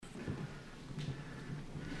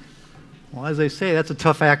Well, as they say, that's a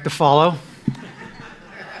tough act to follow.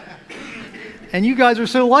 And you guys are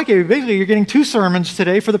so lucky. Basically, you're getting 2 sermons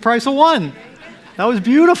today for the price of 1. That was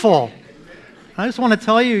beautiful. I just want to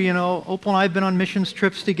tell you, Opal and I have been on missions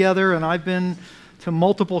trips together, and I've been to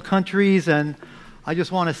multiple countries, and I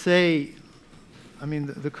just want to say,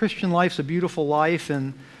 the Christian life's a beautiful life,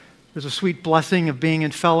 and there's a sweet blessing of being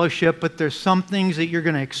in fellowship, but there's some things that you're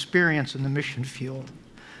going to experience in the mission field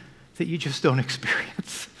that you just don't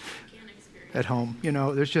experience at home.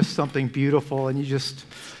 There's just something beautiful, and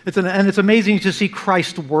it's amazing to see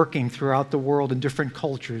Christ working throughout the world in different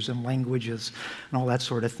cultures and languages and all that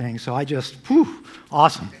sort of thing. So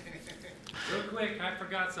awesome. Real quick, I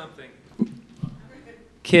forgot something.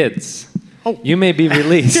 Kids, you may be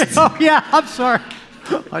released. Oh, yeah, I'm sorry.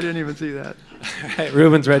 I didn't even see that. All right,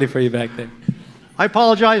 Ruben's ready for you back there. I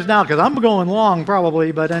apologize now because I'm going long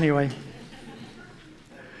probably, but anyway.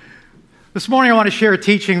 This morning I want to share a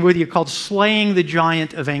teaching with you called Slaying the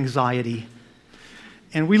Giant of Anxiety.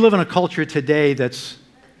 And we live in a culture today that's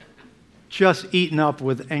just eaten up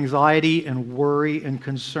with anxiety and worry and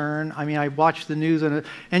concern. I watch the news and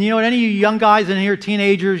any of you young guys in here,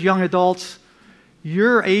 teenagers, young adults,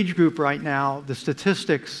 your age group right now, the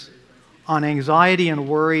statistics on anxiety and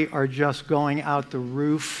worry are just going out the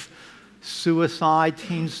roof.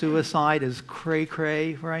 Teen suicide is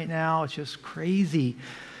cray-cray right now. It's just crazy.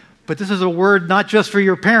 But this is a word not just for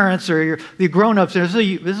your parents or the grown-ups. This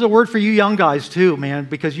is a word for you young guys too, man,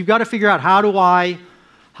 because you've got to figure out how do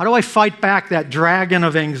I fight back that dragon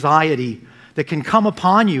of anxiety that can come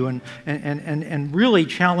upon you and really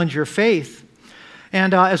challenge your faith.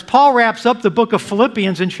 And as Paul wraps up the book of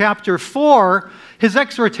Philippians in chapter 4, his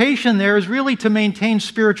exhortation there is really to maintain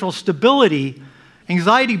spiritual stability.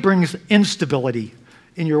 Anxiety brings instability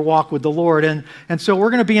in your walk with the Lord. And so we're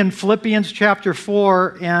going to be in Philippians chapter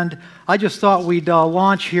 4, and I just thought we'd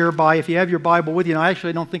launch here by, if you have your Bible with you, and I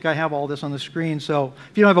actually don't think I have all this on the screen, so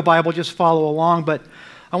if you don't have a Bible, just follow along. But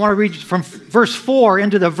I want to read from verse 4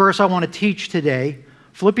 into the verse I want to teach today,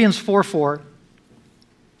 Philippians 4:4.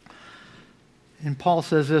 And Paul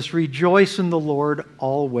says this, "Rejoice in the Lord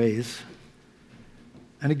always.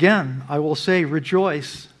 And again, I will say,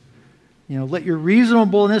 rejoice. Let your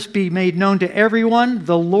reasonableness be made known to everyone.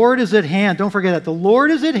 The Lord is at hand." Don't forget that. The Lord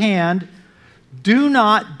is at hand. Do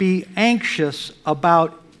not be anxious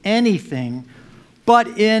about anything, but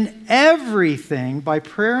in everything, by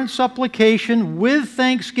prayer and supplication, with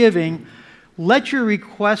thanksgiving, let your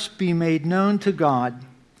requests be made known to God.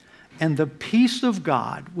 And the peace of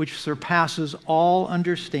God, which surpasses all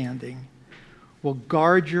understanding, will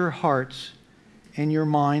guard your hearts and your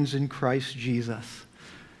minds in Christ Jesus.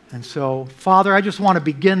 And so, Father, I just want to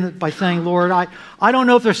begin by saying, Lord, I don't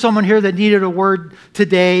know if there's someone here that needed a word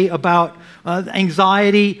today about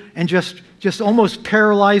anxiety and just almost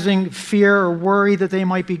paralyzing fear or worry that they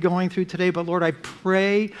might be going through today. But Lord, I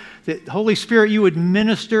pray that, Holy Spirit, you would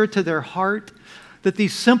minister to their heart, that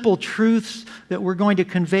these simple truths that we're going to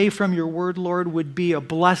convey from your word, Lord, would be a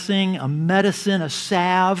blessing, a medicine, a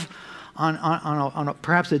salve on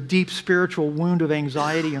perhaps a deep spiritual wound of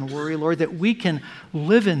anxiety and worry, Lord, that we can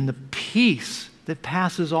live in the peace that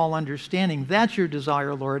passes all understanding. That's your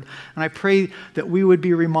desire, Lord. And I pray that we would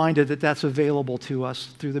be reminded that that's available to us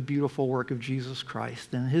through the beautiful work of Jesus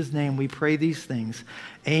Christ. In his name we pray these things.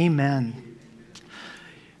 Amen.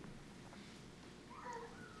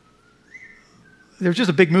 There's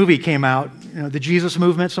just a big movie came out, the Jesus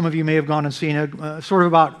Movement. Some of you may have gone and seen it.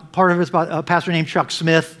 Part of it's about a pastor named Chuck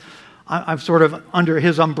Smith. I'm sort of under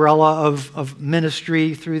his umbrella of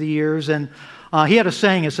ministry through the years. And he had a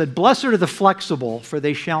saying, it said, "Blessed are the flexible, for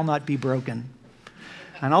they shall not be broken."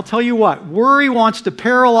 And I'll tell you what, worry wants to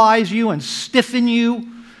paralyze you and stiffen you.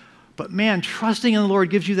 But man, trusting in the Lord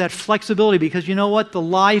gives you that flexibility, because you know what?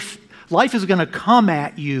 Life is going to come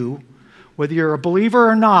at you, whether you're a believer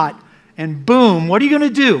or not. And boom, what are you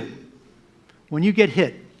going to do when you get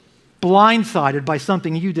hit, blindsided by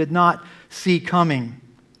something you did not see coming?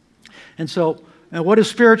 And so, what is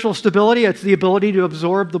spiritual stability? It's the ability to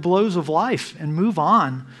absorb the blows of life and move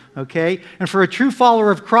on, okay? And for a true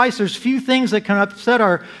follower of Christ, there's few things that can upset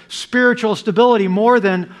our spiritual stability more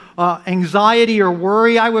than anxiety or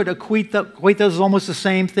worry. I would equate those as almost the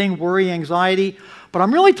same thing, worry, anxiety. But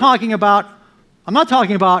I'm not talking about,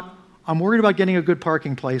 I'm worried about getting a good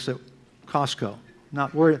parking place at Costco.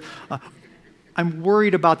 Not worried. I'm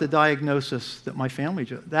worried about the diagnosis that my family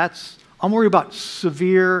just, I'm worried about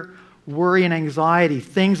severe worry and anxiety,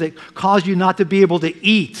 things that cause you not to be able to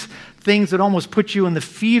eat, things that almost put you in the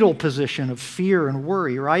fetal position of fear and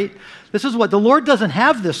worry, right? The Lord doesn't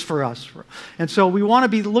have this for us. And so we want to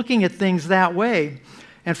be looking at things that way.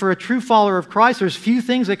 And for a true follower of Christ, there's few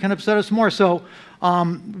things that can upset us more. So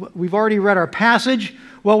we've already read our passage.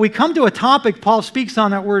 Well, we come to a topic Paul speaks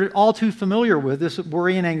on that we're all too familiar with, this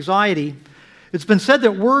worry and anxiety. It's been said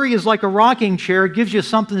that worry is like a rocking chair. It gives you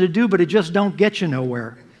something to do, but it just don't get you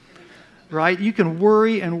nowhere. Right? You can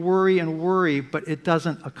worry and worry and worry, but it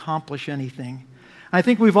doesn't accomplish anything. I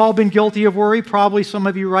think we've all been guilty of worry. Probably some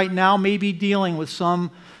of you right now may be dealing with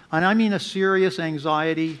some, and I mean a serious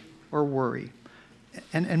anxiety or worry.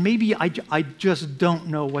 And maybe I just don't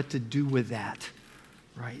know what to do with that,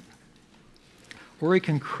 right? Worry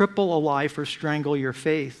can cripple a life or strangle your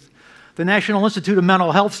faith. The National Institute of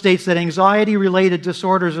Mental Health states that anxiety-related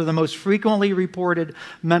disorders are the most frequently reported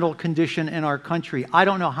mental condition in our country. I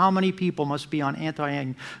don't know how many people must be on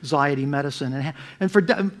anti-anxiety medicine. And for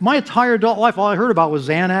my entire adult life, all I heard about was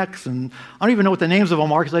Xanax, and I don't even know what the names of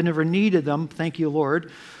them are because I never needed them, thank you,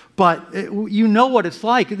 Lord. But you know what it's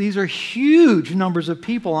like. These are huge numbers of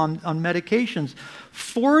people on medications.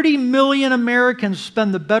 40 million Americans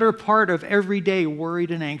spend the better part of every day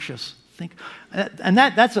worried and anxious. And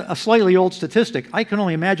that's a slightly old statistic. I can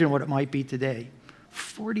only imagine what it might be today.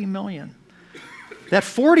 40 million. That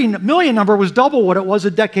 40 million number was double what it was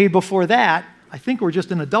a decade before that. I think we're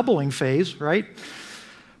just in a doubling phase, right?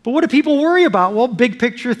 But what do people worry about? Well, big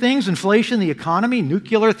picture things, inflation, the economy,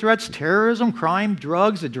 nuclear threats, terrorism, crime,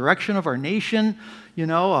 drugs, the direction of our nation,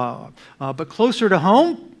 but closer to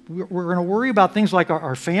home, we're going to worry about things like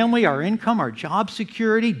our family, our income, our job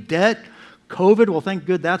security, debt, COVID. Well, thank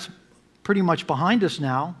good that's pretty much behind us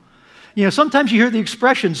now. Sometimes you hear the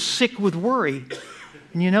expression sick with worry.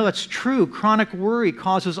 And that's true. Chronic worry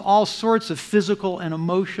causes all sorts of physical and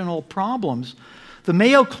emotional problems. The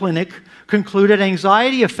Mayo Clinic concluded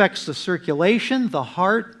anxiety affects the circulation, the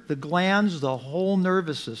heart, the glands, the whole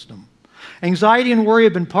nervous system. Anxiety and worry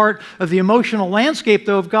have been part of the emotional landscape,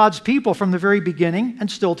 though, of God's people from the very beginning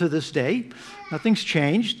and still to this day. Nothing's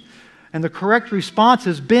changed. And the correct response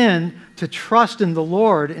has been to trust in the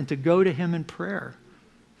Lord and to go to Him in prayer.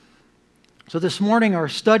 So this morning, our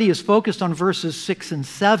study is focused on verses 6 and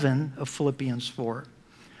 7 of Philippians 4.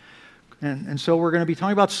 And so we're going to be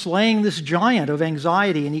talking about slaying this giant of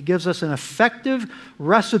anxiety, and he gives us an effective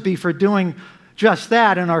recipe for doing just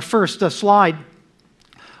that. In our first slide,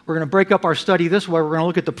 we're going to break up our study this way. We're going to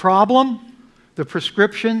look at the problem, the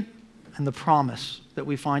prescription, and the promise that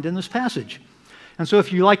we find in this passage. And so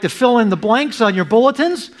if you like to fill in the blanks on your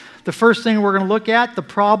bulletins, the first thing we're going to look at, the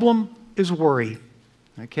problem is worry.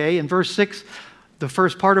 Okay, in verse 6, the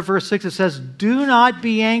first part of verse 6, it says, do not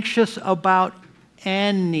be anxious about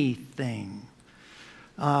anything.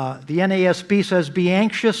 The NASB says, be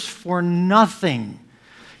anxious for nothing.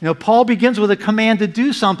 Paul begins with a command to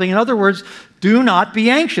do something. In other words, do not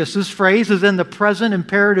be anxious. This phrase is in the present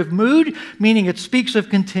imperative mood, meaning it speaks of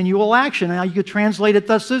continual action. Now you could translate it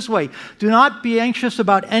thus this way. Do not be anxious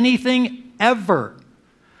about anything ever.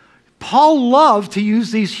 Paul loved to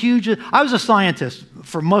use these huge... I was a scientist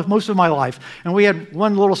for most of my life, and we had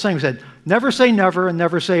one little saying. We said, never say never and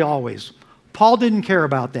never say always. Paul didn't care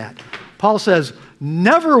about that. Paul says,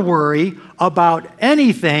 never worry about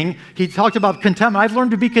anything. He talked about contentment. I've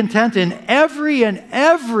learned to be content in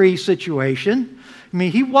every situation. I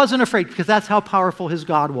mean, he wasn't afraid because that's how powerful his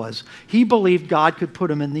God was. He believed God could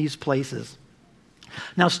put him in these places.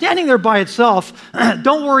 Now, standing there by itself,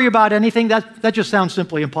 don't worry about anything, that just sounds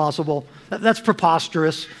simply impossible. That's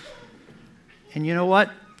preposterous. And you know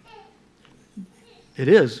what? It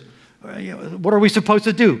is. What are we supposed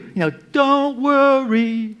to do? Don't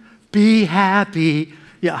worry, be happy.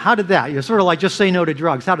 Yeah, how did that? Sort of like just say no to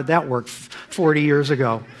drugs. How did that work 40 years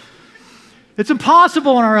ago? It's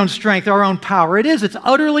impossible in our own strength, our own power. It is. It's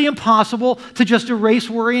utterly impossible to just erase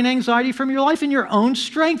worry and anxiety from your life in your own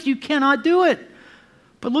strength. You cannot do it.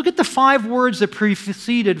 But look at the 5 words that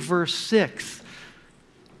preceded verse 6.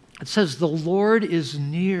 It says, the Lord is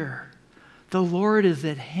near. The Lord is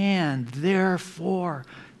at hand. Therefore,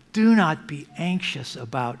 do not be anxious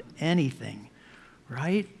about anything.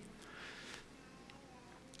 Right?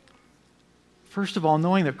 First of all,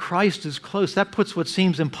 knowing that Christ is close, that puts what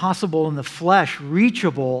seems impossible in the flesh,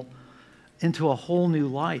 reachable, into a whole new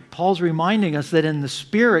light. Paul's reminding us that in the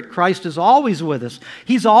Spirit, Christ is always with us.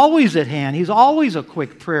 He's always at hand. He's always a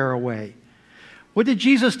quick prayer away. What did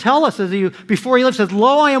Jesus tell us before he left? He said,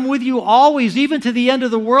 lo, I am with you always, even to the end of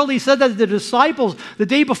the world. He said that to the disciples the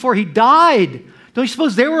day before he died. Don't you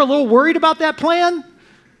suppose they were a little worried about that plan?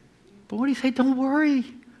 But what did he say? Don't worry.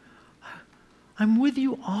 I'm with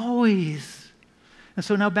you always. And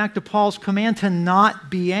so now back to Paul's command to not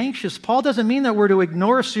be anxious. Paul doesn't mean that we're to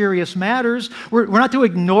ignore serious matters. We're not to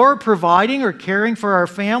ignore providing or caring for our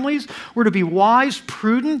families. We're to be wise,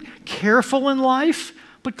 prudent, careful in life.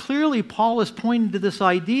 But clearly, Paul is pointing to this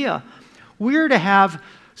idea. We're to have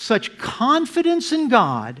such confidence in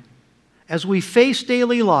God as we face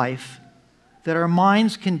daily life that our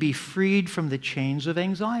minds can be freed from the chains of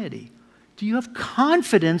anxiety. Do you have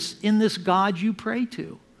confidence in this God you pray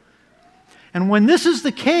to? And when this is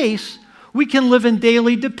the case, we can live in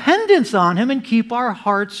daily dependence on Him and keep our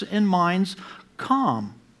hearts and minds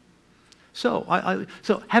calm. So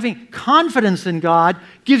having confidence in God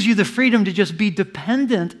gives you the freedom to just be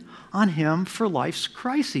dependent on Him for life's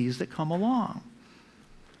crises that come along.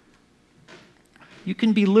 You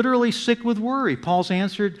can be literally sick with worry. Paul's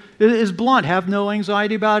answer is blunt. Have no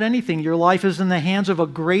anxiety about anything. Your life is in the hands of a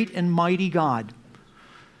great and mighty God.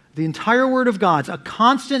 The entire Word of God's a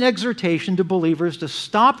constant exhortation to believers to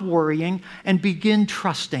stop worrying and begin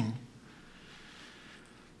trusting.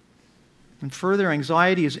 And further,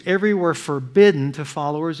 anxiety is everywhere forbidden to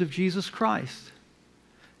followers of Jesus Christ.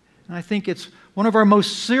 And I think it's one of our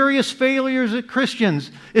most serious failures as Christians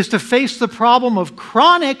is to face the problem of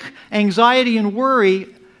chronic anxiety and worry,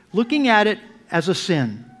 looking at it as a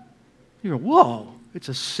sin. You go, whoa, it's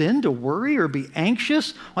a sin to worry or be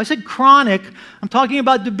anxious? Well, I said chronic. I'm talking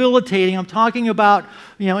about debilitating. I'm talking about,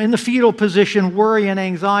 in the fetal position, worry and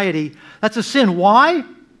anxiety. That's a sin. Why?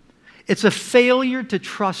 It's a failure to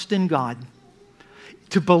trust in God,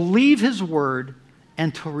 to believe His Word,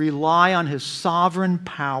 and to rely on His sovereign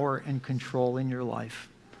power and control in your life.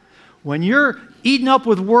 When you're eaten up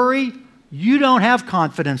with worry, you don't have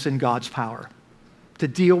confidence in God's power to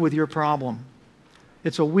deal with your problem.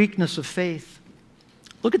 It's a weakness of faith.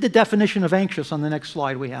 Look at the definition of anxious on the next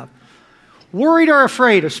slide we have. Worried or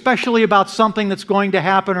afraid, especially about something that's going to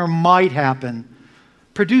happen or might happen,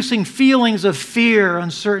 producing feelings of fear,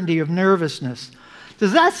 uncertainty, of nervousness.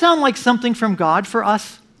 Does that sound like something from God for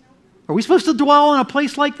us? Are we supposed to dwell in a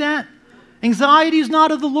place like that? Anxiety is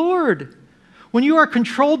not of the Lord. When you are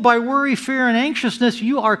controlled by worry, fear, and anxiousness,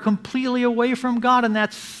 you are completely away from God, and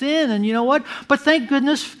that's sin. And you know what? But thank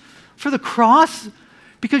goodness for the cross,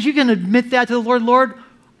 because you can admit that to the Lord. Lord,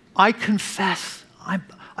 I confess.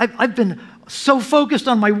 I've been so focused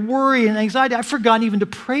on my worry and anxiety, I've forgotten even to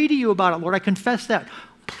pray to you about it. Lord, I confess that.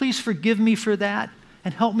 Please forgive me for that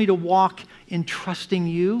and help me to walk in trusting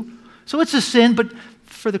you. So it's a sin, but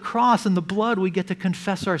for the cross and the blood, we get to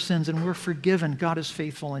confess our sins and we're forgiven. God is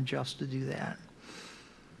faithful and just to do that.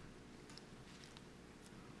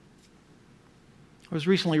 I was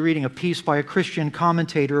recently reading a piece by a Christian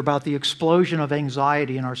commentator about the explosion of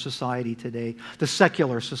anxiety in our society today, the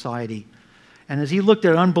secular society. And as he looked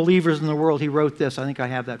at unbelievers in the world, he wrote this. I think I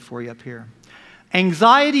have that for you up here.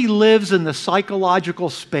 Anxiety lives in the psychological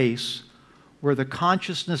space where the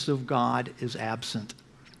consciousness of God is absent.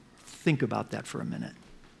 Think about that for a minute.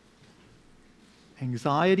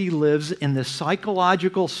 Anxiety lives in the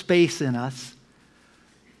psychological space in us.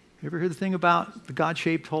 You ever heard the thing about the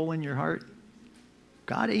God-shaped hole in your heart?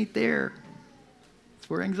 God ain't there. It's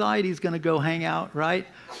where anxiety is going to go hang out, right?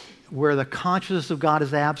 Where the consciousness of God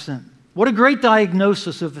is absent. What a great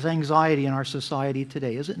diagnosis of anxiety in our society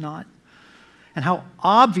today, is it not? And how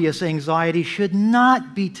obvious anxiety should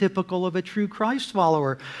not be typical of a true Christ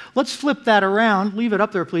follower. Let's flip that around. Leave it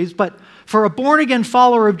up there, please. But for a born-again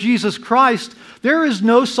follower of Jesus Christ, there is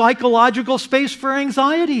no psychological space for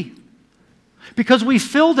anxiety because we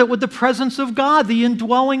filled it with the presence of God. The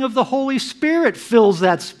indwelling of the Holy Spirit fills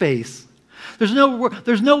that space. There's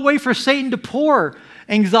no way for Satan to pour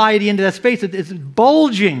anxiety into that space. It's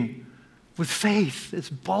bulging with faith. It's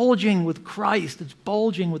bulging with Christ. It's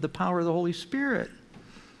bulging with the power of the Holy Spirit.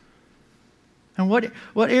 And what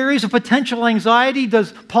areas of potential anxiety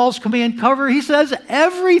does Paul's command cover? He says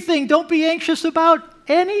everything. Don't be anxious about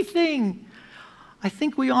anything. I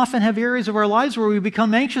think we often have areas of our lives where we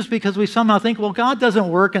become anxious because we somehow think, well, God doesn't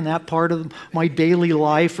work in that part of my daily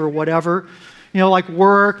life or whatever. Like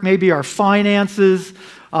work, maybe our finances,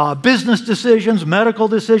 business decisions, medical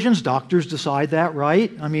decisions. Doctors decide that,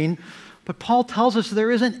 right? But Paul tells us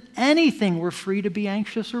there isn't anything we're free to be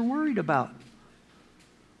anxious or worried about.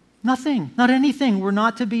 Nothing, not anything. We're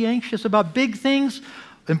not to be anxious about big things,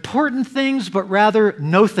 important things, but rather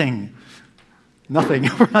nothing. Nothing.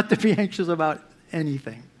 We're not to be anxious about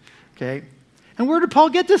anything. Okay? And where did Paul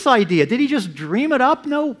get this idea? Did he just dream it up?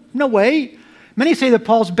 No way. Many say that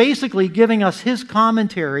Paul's basically giving us his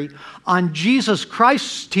commentary on Jesus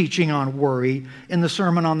Christ's teaching on worry in the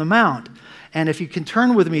Sermon on the Mount. And if you can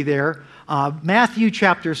turn with me there, Matthew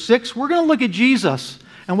chapter 6, we're going to look at Jesus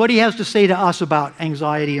and what he has to say to us about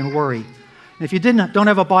anxiety and worry. And if you don't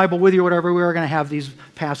have a Bible with you or whatever, we are going to have these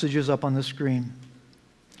passages up on the screen.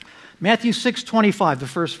 Matthew 6:25, the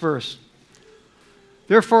first verse.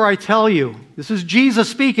 Therefore I tell you, this is Jesus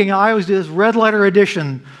speaking. I always do this red letter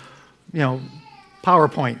edition,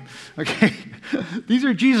 PowerPoint. Okay? These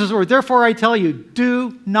are Jesus' words. Therefore I tell you,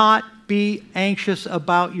 do not be anxious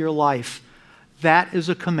about your life. That is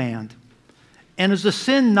a command. And is a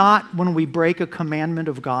sin not when we break a commandment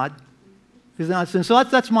of God? Is that not sin? So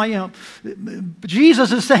that's my,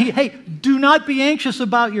 Jesus is saying, hey, do not be anxious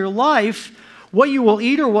about your life, what you will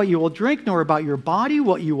eat or what you will drink, nor about your body,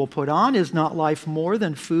 what you will put on. Is not life more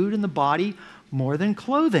than food and the body more than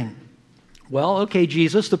clothing? Well, okay,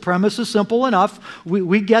 Jesus, the premise is simple enough.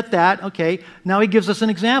 We get that. Okay, now he gives us an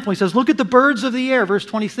example. He says, look at the birds of the air, verse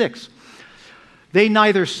 26. They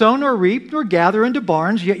neither sow nor reap nor gather into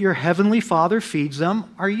barns, yet your heavenly Father feeds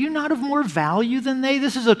them. Are you not of more value than they?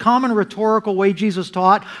 This is a common rhetorical way Jesus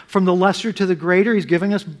taught, from the lesser to the greater. He's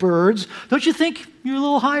giving us birds. Don't you think you're a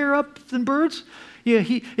little higher up than birds?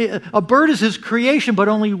 Yeah, a bird is his creation, but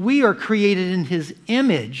only we are created in his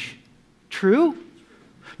image. True?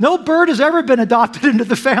 No bird has ever been adopted into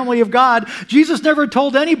the family of God. Jesus never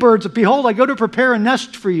told any birds, behold, I go to prepare a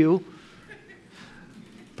nest for you.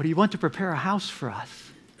 But he went to prepare a house for us,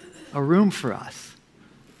 a room for us.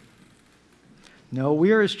 No,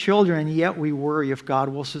 we are his children, and yet we worry if God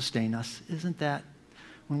will sustain us. Isn't that,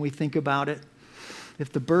 when we think about it?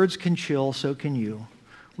 If the birds can chill, so can you.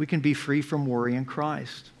 We can be free from worry in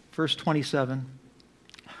Christ. Verse 27.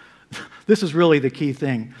 This is really the key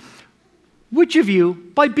thing. Which of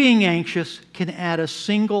you, by being anxious, can add a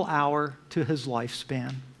single hour to his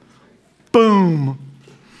lifespan? Boom!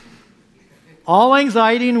 All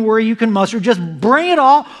anxiety and worry you can muster, just bring it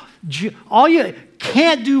all. All you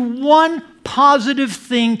can't do one positive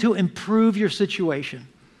thing to improve your situation.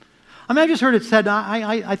 I mean, I just heard it said,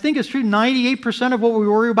 I think it's true, 98% of what we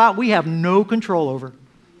worry about, we have no control over.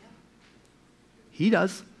 He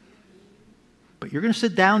does. But you're going to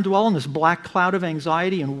sit down, dwell in this black cloud of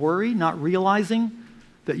anxiety and worry, not realizing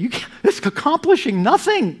that it's accomplishing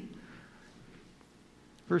nothing.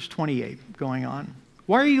 Verse 28, going on.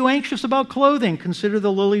 Why are you anxious about clothing? Consider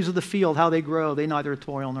the lilies of the field, how they grow. They neither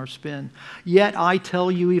toil nor spin. Yet I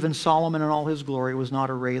tell you, even Solomon in all his glory was not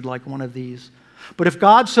arrayed like one of these. But if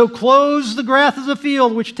God so clothes the grass of the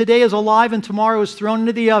field, which today is alive and tomorrow is thrown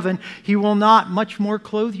into the oven, he will not much more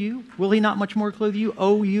clothe you? Will he not much more clothe you,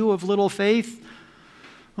 O you of little faith?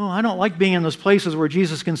 Oh, I don't like being in those places where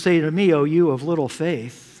Jesus can say to me, O you of little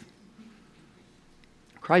faith.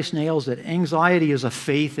 Christ nails it. Anxiety is a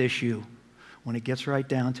faith issue. When it gets right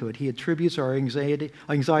down to it, he attributes our anxiety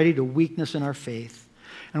to weakness in our faith.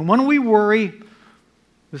 And when we worry,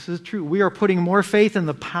 this is true, we are putting more faith in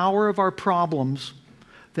the power of our problems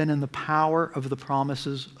than in the power of the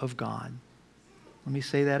promises of God. Let me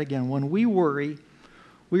say that again. When we worry,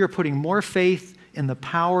 we are putting more faith in the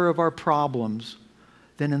power of our problems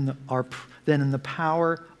than in the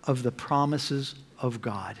power of the promises of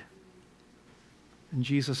God. And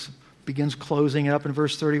Jesus begins closing it up in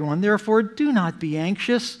verse 31. Therefore, do not be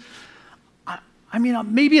anxious. I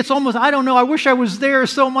mean, maybe it's almost, I don't know, I wish I was there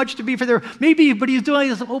so much to be for there. Maybe, but he's doing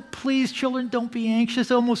this, oh, please, children, don't be anxious.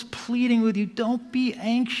 Almost pleading with you, don't be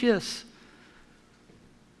anxious.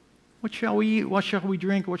 What shall we eat? What shall we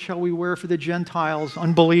drink? What shall we wear? For the Gentiles,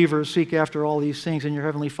 unbelievers, seek after all these things, and your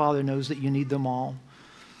heavenly Father knows that you need them all.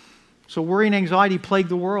 So worry and anxiety plague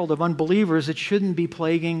the world of unbelievers. It shouldn't be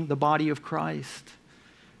plaguing the body of Christ.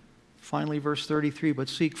 Finally, verse 33, but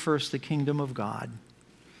seek first the kingdom of God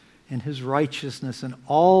and his righteousness, and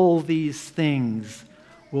all these things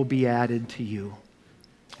will be added to you.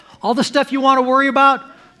 All the stuff you want to worry about,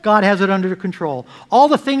 God has it under control. All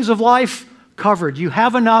the things of life, covered. You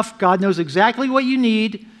have enough. God knows exactly what you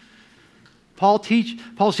need. Paul's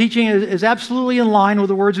teaching is absolutely in line with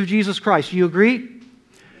the words of Jesus Christ. Do you agree?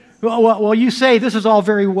 Well, you say, this is all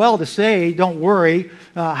very well to say, don't worry.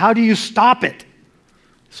 How do you stop it?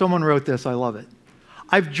 Someone wrote this, I love it.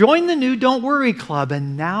 I've joined the new Don't Worry Club,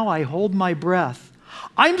 and now I hold my breath.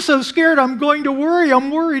 I'm so scared I'm going to worry.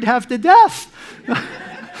 I'm worried half to death.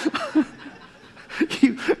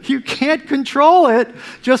 You can't control it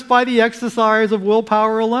just by the exercise of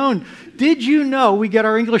willpower alone. Did you know we get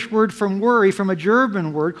our English word from worry from a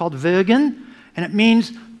German word called würgen, and it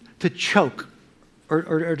means to choke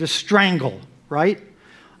or to strangle, right?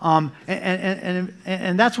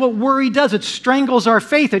 And that's what worry does. It strangles our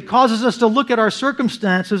faith. It causes us to look at our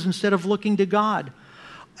circumstances instead of looking to God.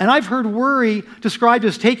 And I've heard worry described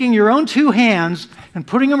as taking your own two hands and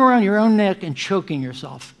putting them around your own neck and choking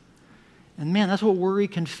yourself. And man, that's what worry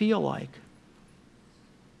can feel like.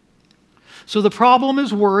 So the problem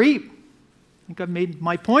is worry. I think I've made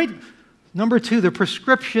my point. Number two, the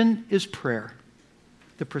prescription is prayer.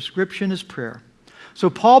 The prescription is prayer. So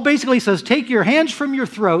Paul basically says, take your hands from your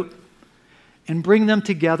throat and bring them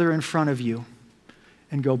together in front of you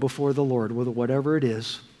and go before the Lord with whatever it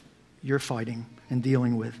is you're fighting and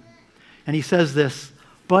dealing with. And he says this,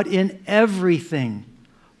 but in everything,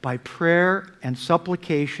 by prayer and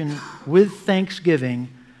supplication with thanksgiving,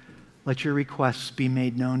 let your requests be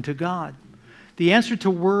made known to God. The answer to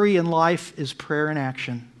worry in life is prayer and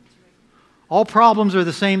action. All problems are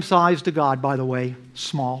the same size to God, by the way,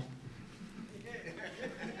 small.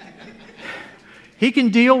 He can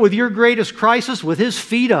deal with your greatest crisis with his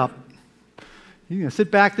feet up. You can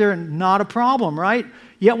sit back there and not a problem, right?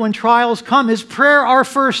 Yet when trials come, is prayer our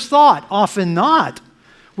first thought? Often not.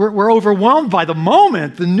 We're overwhelmed by the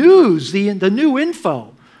moment, the news, the new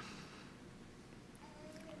info.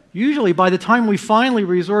 Usually by the time we finally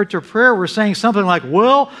resort to prayer, we're saying something like,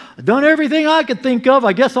 well, I've done everything I could think of.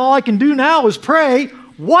 I guess all I can do now is pray.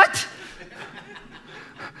 What?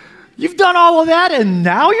 You've done all of that and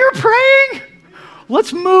now you're praying?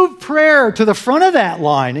 Let's move prayer to the front of that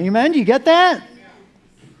line. Amen? You get that?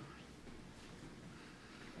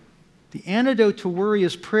 The antidote to worry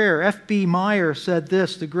is prayer. F.B. Meyer said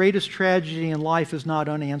this, the greatest tragedy in life is not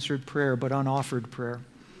unanswered prayer, but unoffered prayer.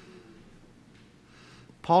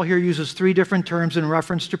 Paul here uses three different terms in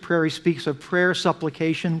reference to prayer. He speaks of prayer,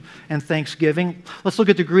 supplication, and thanksgiving. Let's look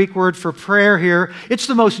at the Greek word for prayer here. It's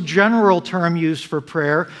the most general term used for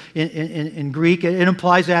prayer in Greek. It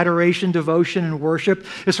implies adoration, devotion, and worship.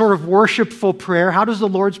 It's sort of worshipful prayer. How does the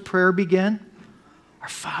Lord's Prayer begin? Our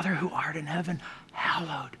Father who art in heaven,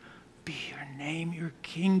 hallowed be your name, your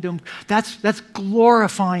kingdom. That's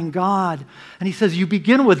glorifying God. And he says, you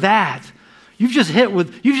begin with that. You've just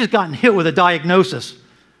gotten hit with a diagnosis.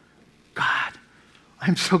 God,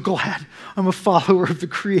 I'm so glad I'm a follower of the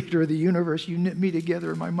Creator of the universe. You knit me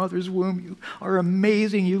together in my mother's womb. You are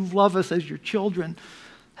amazing. You love us as your children.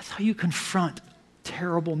 That's how you confront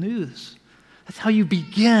terrible news. That's how you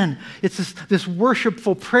begin. It's this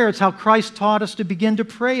worshipful prayer. It's how Christ taught us to begin to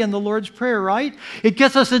pray in the Lord's Prayer, right? It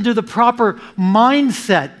gets us into the proper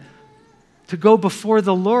mindset to go before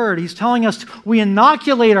the Lord. He's telling us we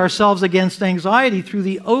inoculate ourselves against anxiety through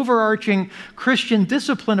the overarching Christian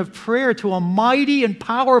discipline of prayer to a mighty and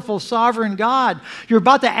powerful sovereign God. You're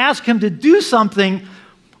about to ask him to do something.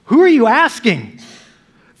 Who are you asking?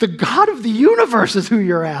 The God of the universe is who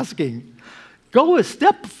you're asking. Go a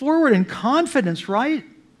step forward in confidence, right?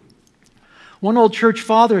 One old church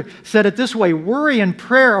father said it this way, worry and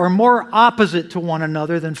prayer are more opposite to one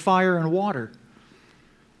another than fire and water.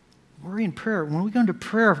 Worry and prayer. When we go into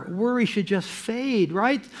prayer, worry should just fade,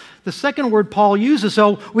 right? The second word Paul uses,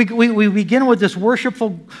 so we begin with this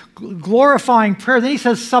worshipful, glorifying prayer. Then he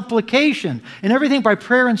says supplication, and everything by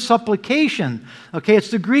prayer and supplication. Okay, it's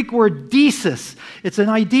the Greek word desis. It's an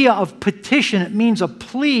idea of petition. It means a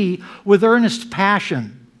plea with earnest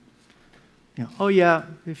passion. You know, oh yeah,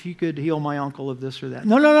 if you could heal my uncle of this or that.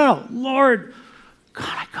 No. Lord, God,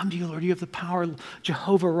 I come to you, Lord. You have the power.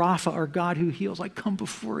 Jehovah Rapha, our God who heals. I come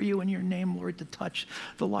before you in your name, Lord, to touch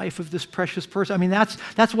the life of this precious person. I mean, that's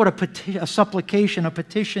what a supplication, a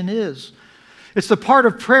petition is. It's the part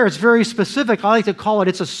of prayer. It's very specific. I like to call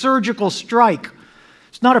it's a surgical strike.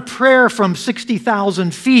 It's not a prayer from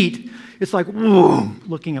 60,000 feet. It's like, whoa,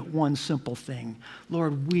 looking at one simple thing.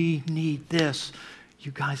 Lord, we need this.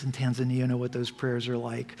 You guys in Tanzania know what those prayers are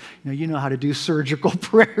like. You know how to do surgical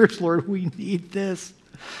prayers. Lord, we need this.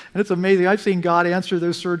 And it's amazing. I've seen God answer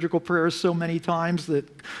those surgical prayers so many times that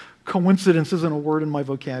coincidence isn't a word in my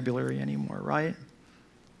vocabulary anymore, right?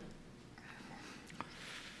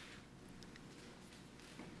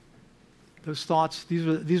 Those thoughts,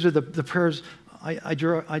 these are the prayers I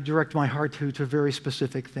direct my heart to a very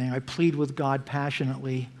specific thing. I plead with God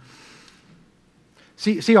passionately.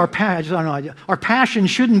 See, our passion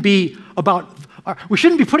shouldn't be we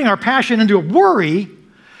shouldn't be putting our passion into a worry.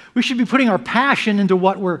 We should be putting our passion into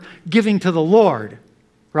what we're giving to the Lord,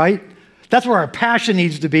 right? That's where our passion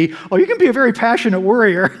needs to be. Oh, you can be a very passionate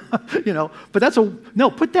worrier, but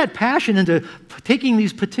put that passion into taking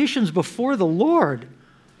these petitions before the Lord.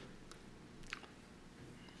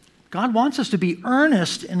 God wants us to be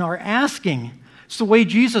earnest in our asking. It's the way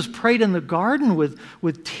Jesus prayed in the garden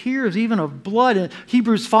with tears, even of blood. In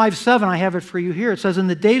Hebrews 5:7, I have it for you here. It says, in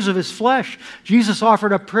the days of his flesh, Jesus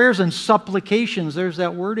offered up prayers and supplications. There's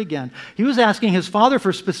that word again. He was asking his Father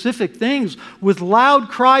for specific things with loud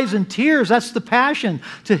cries and tears. That's the passion.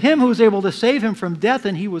 To him who was able to save him from death,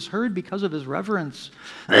 and he was heard because of his reverence.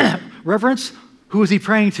 Reverence? Who is he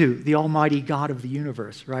praying to? The Almighty God of the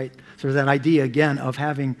universe, right? So that idea, again, of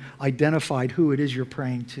having identified who it is you're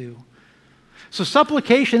praying to. So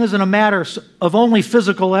supplication isn't a matter of only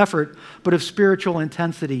physical effort, but of spiritual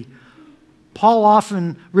intensity. Paul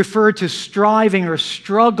often referred to striving or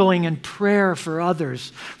struggling in prayer for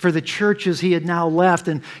others, for the churches he had now left.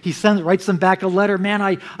 And he writes them back a letter, man,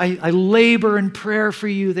 I labor in prayer for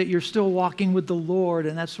you that you're still walking with the Lord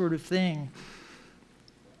and that sort of thing.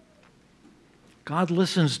 God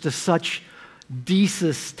listens to such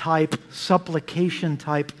desus-type,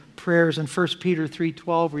 supplication-type prayers. In 1 Peter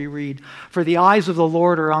 3:12 we read, "For the eyes of the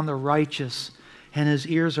Lord are on the righteous, and his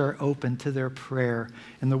ears are open to their prayer."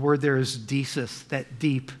 And the word there is desus, that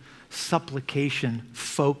deep supplication,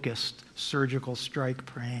 focused, surgical strike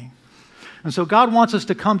praying. And so God wants us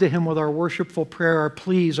to come to him with our worshipful prayer, our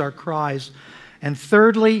pleas, our cries. And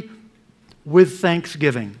thirdly, with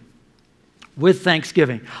thanksgiving. With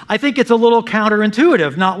thanksgiving. I think it's a little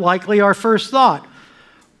counterintuitive, not likely our first thought.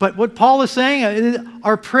 But what Paul is saying,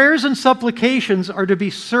 our prayers and supplications are to be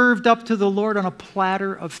served up to the Lord on a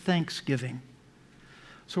platter of thanksgiving.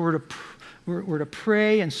 So we're to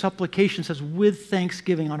pray, and supplication says with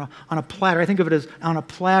thanksgiving on a platter. I think of it as on a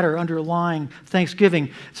platter underlying thanksgiving.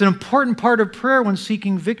 It's an important part of prayer when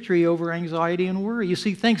seeking victory over anxiety and worry. You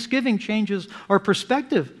see, thanksgiving changes our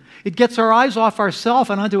perspective. It gets our eyes off ourselves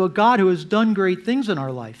and onto a God who has done great things in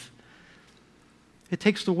our life. It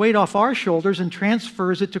takes the weight off our shoulders and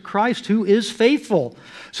transfers it to Christ, who is faithful.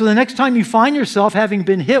 So the next time you find yourself having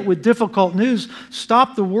been hit with difficult news,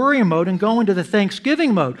 stop the worry mode and go into the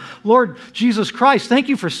thanksgiving mode. Lord Jesus Christ, thank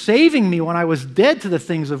you for saving me when I was dead to the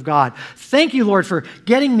things of God. Thank you, Lord, for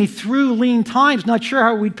getting me through lean times. Not sure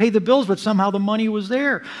how we'd pay the bills, but somehow the money was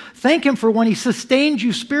there. Thank him for when he sustained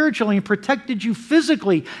you spiritually and protected you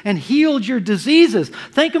physically and healed your diseases.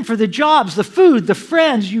 Thank him for the jobs, the food, the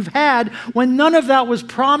friends you've had when none of that was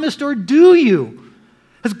promised or due you.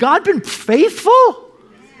 Has God been faithful?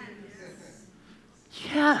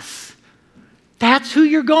 Yes. That's who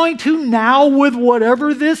you're going to now with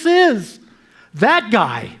whatever this is. That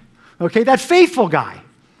guy. Okay, that faithful guy.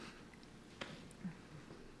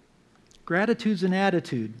 Gratitude's an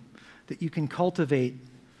attitude that you can cultivate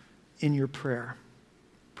in your prayer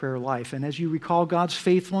life. And as you recall God's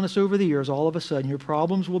faithfulness over the years, all of a sudden your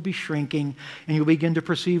problems will be shrinking and you'll begin to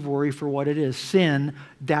perceive worry for what it is: sin,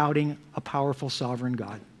 doubting a powerful sovereign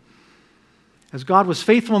God. As God was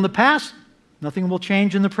faithful in the past, nothing will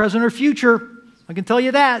change in the present or future. I can tell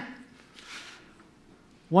you that.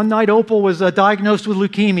 One night Opal was diagnosed with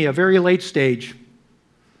leukemia, very late stage.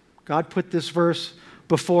 God put this verse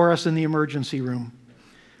before us in the emergency room.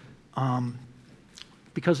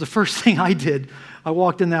 Because the first thing I did, I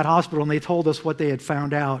walked in that hospital and they told us what they had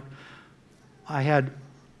found out. It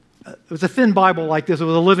was a thin Bible like this. It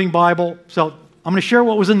was a living Bible. So I'm going to share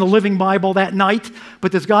what was in the living Bible that night.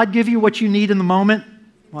 But does God give you what you need in the moment?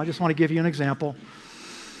 Well, I just want to give you an example.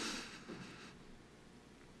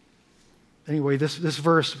 Anyway, this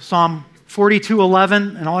verse, Psalm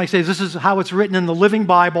 42:11, and all I say is this is how it's written in the Living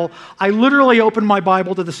Bible. I literally open my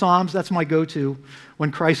Bible to the Psalms. That's my go-to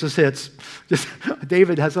when crisis hits.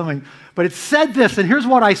 David has something. But it said this, and here's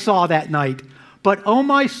what I saw that night. But, oh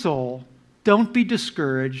my soul, don't be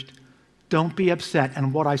discouraged. Don't be upset.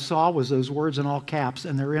 And what I saw was those words in all caps,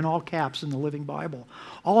 and they're in all caps in the Living Bible.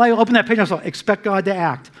 All I opened that page, I saw, expect God to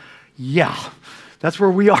act. Yeah, that's where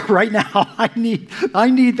we are right now. I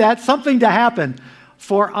need that, something to happen.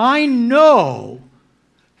 For I know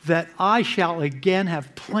that I shall again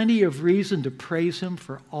have plenty of reason to praise him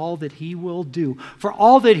for all that he will do. For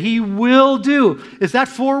all that he will do. Is that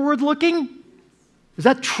forward-looking? Is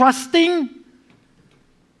that trusting?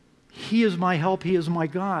 He is my help. He is my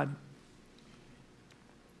God.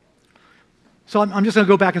 So I'm just going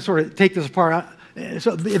to go back and sort of take this apart.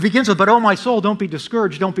 So it begins with, but oh my soul, don't be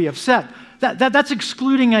discouraged, don't be upset. That's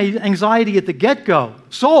excluding anxiety at the get-go.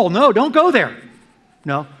 Soul, no, don't go there.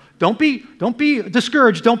 No, don't be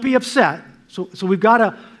discouraged, don't be upset. So we've got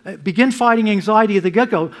to begin fighting anxiety at the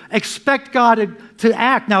get-go. Expect God to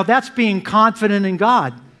act. Now that's being confident in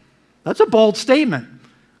God. That's a bold statement.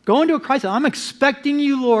 Go into a crisis. I'm expecting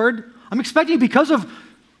you, Lord. I'm expecting you because of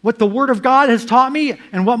what the Word of God has taught me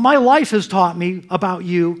and what my life has taught me about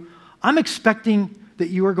you. I'm expecting that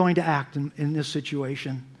you are going to act in this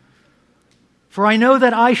situation. For I know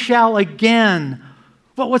that I shall again.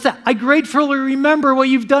 What's that? I gratefully remember what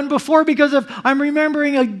you've done before, because if I'm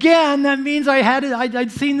remembering again, that means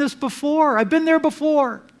I'd seen this before. I've been there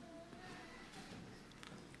before.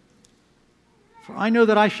 For I know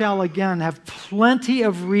that I shall again have plenty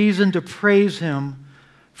of reason to praise him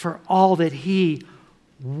for all that he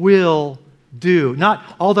will do. Not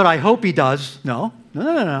all that I hope he does. No.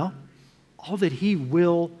 All that he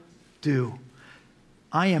will do.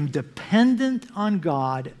 I am dependent on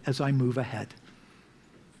God as I move ahead.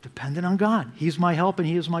 Dependent on God. He's my help and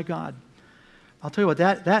he is my God. I'll tell you what,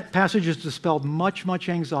 that passage has dispelled much, much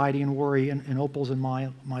anxiety and worry in Opal's and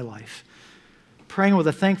my life. Praying with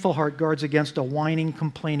a thankful heart guards against a whining,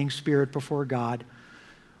 complaining spirit before God.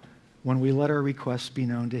 When we let our requests be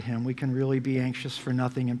known to Him, we can really be anxious for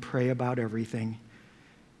nothing and pray about everything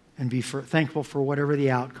and be thankful for whatever the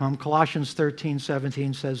outcome. Colossians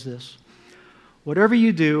 13:17 says this, whatever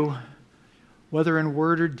you do, whether in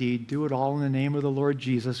word or deed, do it all in the name of the Lord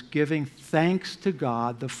Jesus, giving thanks to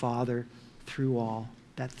God the Father through all.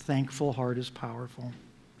 That thankful heart is powerful.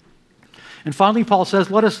 And finally, Paul says,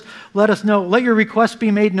 let us know, let your requests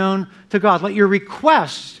be made known to God. Let your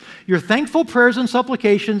requests, your thankful prayers and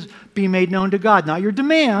supplications be made known to God. Not your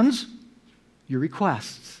demands, your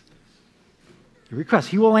requests. Your requests.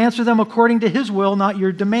 He will answer them according to His will, not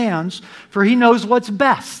your demands, for He knows what's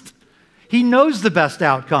best. He knows the best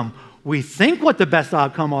outcome. We think what the best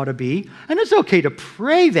outcome ought to be, and it's okay to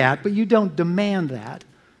pray that, but you don't demand that.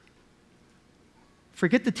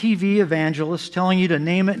 Forget the TV evangelist telling you to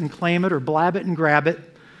name it and claim it or blab it and grab it.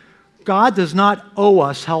 God does not owe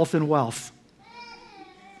us health and wealth.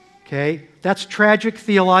 Okay? That's tragic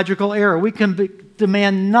theological error. We can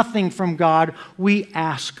demand nothing from God. We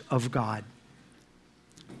ask of God.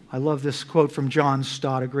 I love this quote from John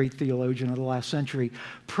Stott, a great theologian of the last century.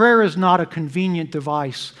 Prayer is not a convenient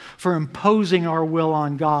device for imposing our will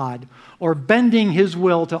on God or bending His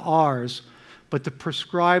will to ours, but the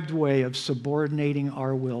prescribed way of subordinating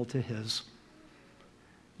our will to His.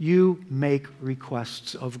 You make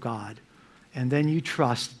requests of God, and then you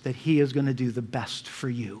trust that He is going to do the best for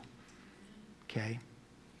you. Okay?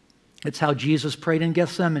 It's how Jesus prayed in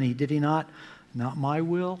Gethsemane, did He not? Not my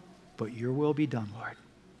will, but your will be done, Lord.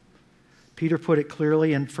 Peter put it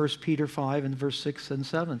clearly in 1 Peter 5 and verse 6 and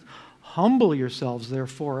 7. Humble yourselves,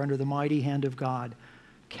 therefore, under the mighty hand of God,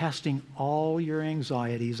 casting all your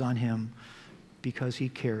anxieties on Him, because He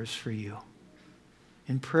cares for you.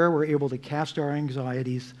 In prayer, we're able to cast our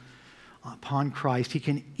anxieties upon Christ. He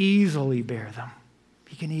can easily bear them.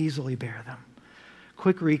 He can easily bear them.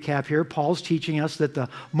 Quick recap here. Paul's teaching us that the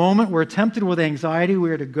moment we're tempted with anxiety, we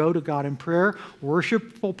are to go to God in prayer,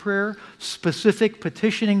 worshipful prayer, specific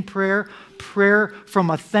petitioning prayer, prayer from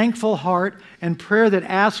a thankful heart, and prayer that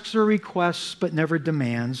asks or requests but never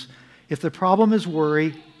demands. If the problem is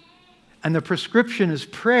worry and the prescription is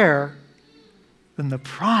prayer, then the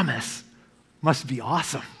promise must be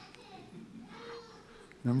awesome.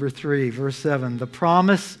 Number 3, verse 7, the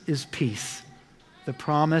promise is peace. The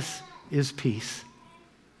promise is peace.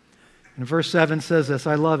 And verse 7 says this,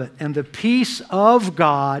 I love it. And the peace of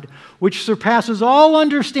God, which surpasses all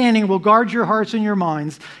understanding, will guard your hearts and your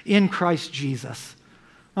minds in Christ Jesus.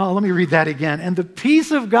 Oh, let me read that again. And the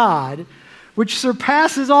peace of God, which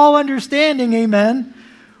surpasses all understanding, amen,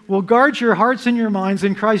 will guard your hearts and your minds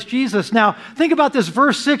in Christ Jesus. Now, think about this.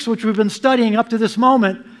 Verse 6, which we've been studying up to this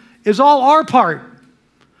moment, is all our part.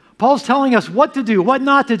 Paul's telling us what to do, what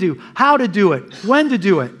not to do, how to do it, when to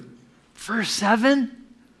do it. Verse 7,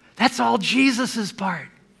 that's all Jesus' part.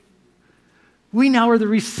 We now are the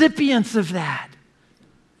recipients of that.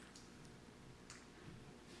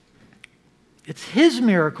 It's His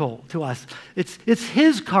miracle to us. It's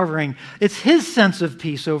His covering. It's His sense of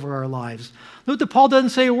peace over our lives. Note that Paul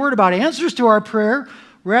doesn't say a word about answers to our prayer,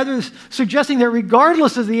 rather suggesting that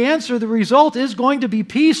regardless of the answer, the result is going to be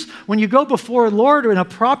peace when you go before the Lord in a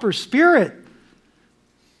proper spirit.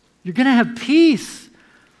 You're going to have peace.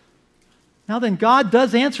 Now then, God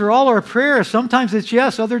does answer all our prayers. Sometimes it's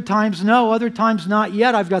yes, other times no, other times not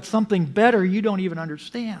yet. I've got something better you don't even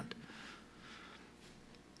understand.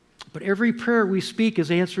 But every prayer we speak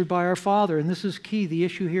is answered by our Father, and this is key. The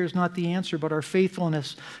issue here is not the answer, but our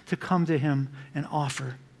faithfulness to come to Him and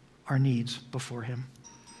offer our needs before Him.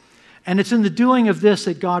 And it's in the doing of this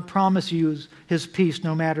that God promises you His peace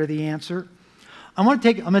no matter the answer. I'm going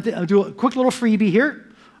to do a quick little freebie here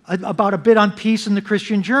about a bit on peace in the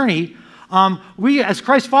Christian journey. We, as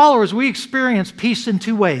Christ followers, we experience peace in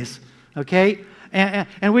 2 ways, okay?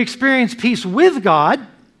 And we experience peace with God,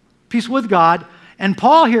 and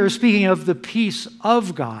Paul here is speaking of the peace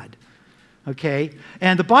of God, okay?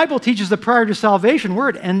 And the Bible teaches that prior to salvation, we're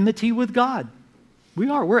at enmity with God.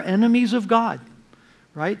 We're enemies of God,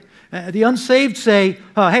 right? The unsaved say,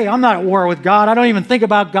 hey, I'm not at war with God. I don't even think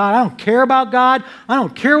about God. I don't care about God. I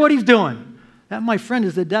don't care what He's doing. That, my friend,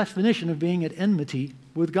 is the definition of being at enmity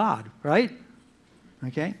with God, right?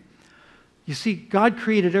 Okay? You see, God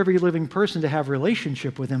created every living person to have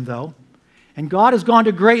relationship with Him, though. And God has gone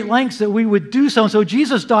to great lengths that we would do so. And so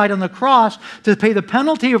Jesus died on the cross to pay the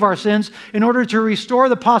penalty of our sins in order to restore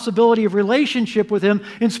the possibility of relationship with Him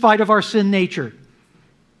in spite of our sin nature.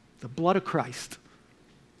 The blood of Christ.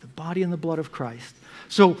 The body and the blood of Christ.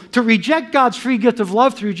 So to reject God's free gift of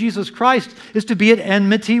love through Jesus Christ is to be at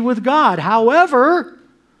enmity with God. However,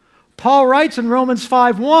 Paul writes in Romans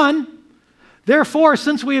 5:1, therefore,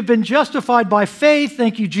 since we have been justified by faith,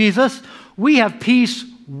 thank you, Jesus, we have peace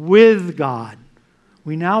with God.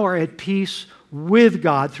 We now are at peace with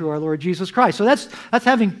God through our Lord Jesus Christ. So that's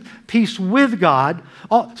having peace with God.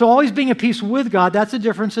 So always being at peace with God, that's a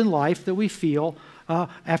difference in life that we feel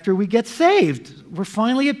after we get saved. We're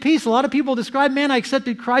finally at peace. A lot of people describe, man, I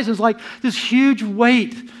accepted Christ as like this huge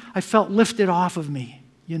weight I felt lifted off of me.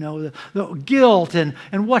 You know, the guilt and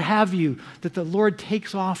what have you that the Lord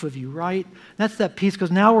takes off of you, right? That's that peace,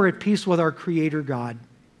 because now we're at peace with our Creator God.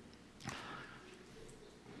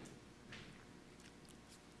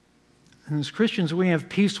 And as Christians, we have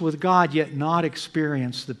peace with God, yet not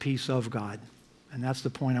experience the peace of God. And that's the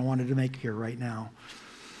point I wanted to make here right now.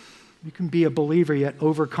 You can be a believer, yet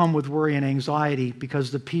overcome with worry and anxiety,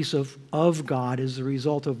 because the peace of God is the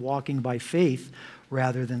result of walking by faith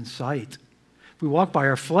rather than sight. If we walk by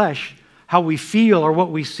our flesh, how we feel or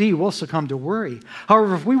what we see, we'll succumb to worry.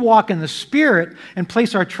 However, if we walk in the Spirit and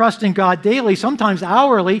place our trust in God daily, sometimes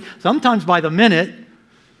hourly, sometimes by the minute,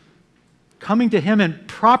 coming to Him in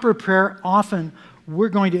proper prayer, often we're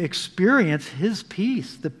going to experience His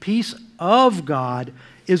peace. The peace of God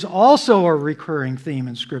is also a recurring theme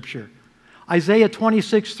in Scripture. Isaiah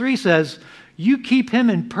 26:3 says, you keep him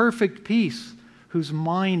in perfect peace, whose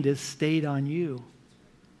mind is stayed on you.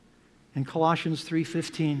 In Colossians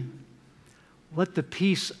 3:15, let the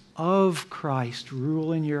peace of Christ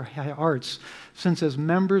rule in your hearts, since as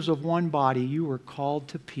members of one body you were called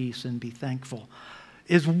to peace, and be thankful.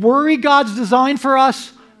 Is worry God's design for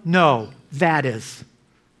us? No, that is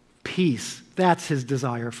peace. That's His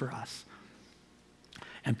desire for us.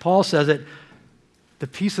 And Paul says it, the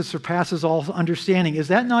peace that surpasses all understanding. Is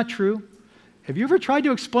that not true? Have you ever tried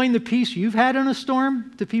to explain the peace you've had in a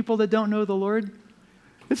storm to people that don't know the Lord?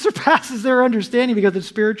 It surpasses their understanding because it's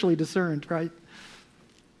spiritually discerned, right?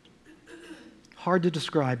 Hard to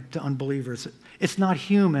describe to unbelievers. It's not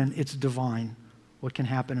human, it's divine, what can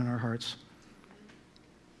happen in our hearts.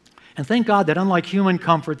 And thank God that unlike human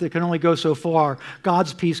comfort that can only go so far,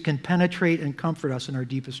 God's peace can penetrate and comfort us in our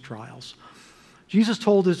deepest trials. Jesus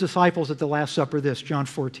told His disciples at the Last Supper this, John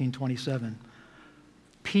 14:27,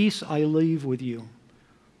 peace I leave with you,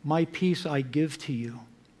 my peace I give to you.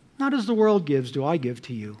 Not as the world gives do I give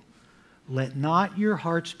to you. Let not your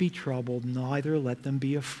hearts be troubled, neither let them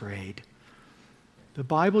be afraid. The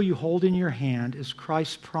Bible you hold in your hand is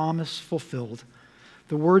Christ's promise fulfilled.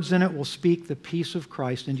 The words in it will speak the peace of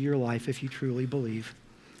Christ into your life if you truly believe.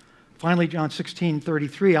 Finally, John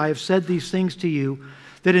 16:33, I have said these things to you,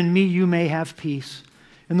 that in me you may have peace.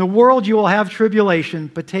 In the world you will have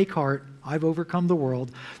tribulation, but take heart, I've overcome the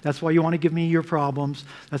world. That's why you want to give me your problems.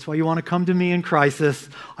 That's why you want to come to me in crisis.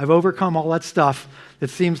 I've overcome all that stuff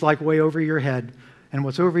that seems like way over your head. And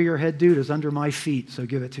what's over your head, dude, is under my feet, so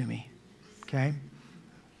give it to me. Okay?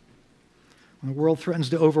 When the world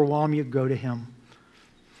threatens to overwhelm you, go to Him.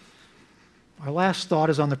 Our last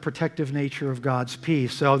thought is on the protective nature of God's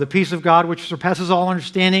peace. So the peace of God, which surpasses all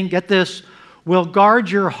understanding, get this, will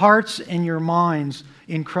guard your hearts and your minds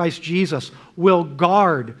in Christ Jesus. Will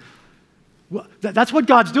guard. That's what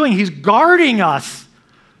God's doing. He's guarding us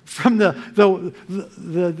from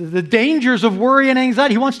the dangers of worry and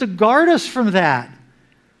anxiety. He wants to guard us from that.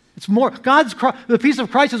 It's more, the peace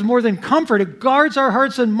of Christ is more than comfort. It guards our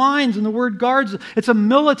hearts and minds. And the word guards, it's a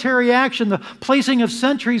military action, the placing of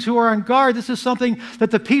sentries who are on guard. This is something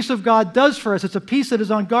that the peace of God does for us. It's a peace that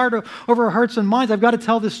is on guard over our hearts and minds. I've got to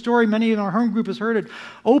tell this story. Many in our home group has heard it.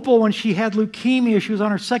 Opal, when she had leukemia, she was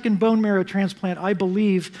on her second bone marrow transplant, I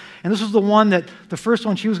believe. And this was the one that, the first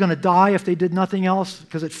one, she was going to die if they did nothing else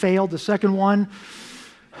because it failed. The second one,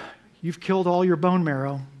 you've killed all your bone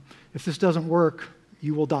marrow. If this doesn't work,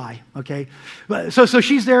 you will die, okay? So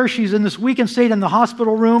she's there. She's in this weakened state in the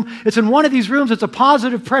hospital room. It's in one of these rooms. It's a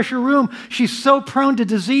positive pressure room. She's so prone to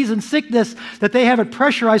disease and sickness that they have it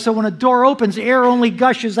pressurized so when a door opens, air only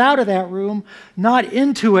gushes out of that room, not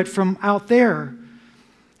into it from out there.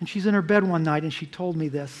 And she's in her bed one night, and she told me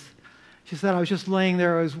this. She said, I was just laying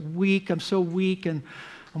there. I was weak. I'm so weak. And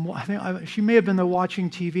she may have been watching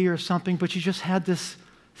TV or something, but she just had this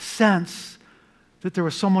sense that there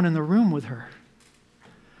was someone in the room with her.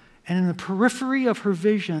 And in the periphery of her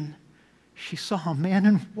vision, she saw a man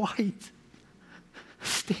in white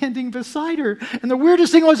standing beside her. And the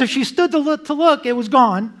weirdest thing was, if she stood to look, it was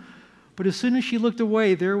gone. But as soon as she looked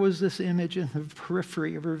away, there was this image in the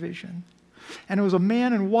periphery of her vision. And it was a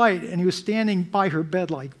man in white, and he was standing by her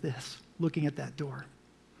bed like this, looking at that door.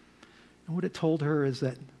 And what it told her is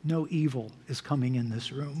that no evil is coming in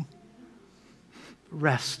this room.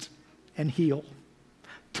 Rest and heal.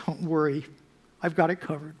 Don't worry. I've got it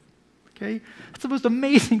covered. Okay? That's the most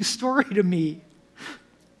amazing story to me.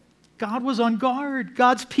 God was on guard.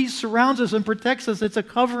 God's peace surrounds us and protects us. It's a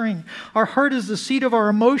covering. Our heart is the seat of our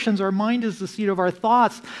emotions. Our mind is the seat of our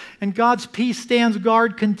thoughts. And God's peace stands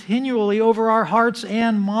guard continually over our hearts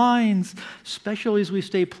and minds, especially as we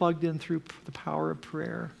stay plugged in through the power of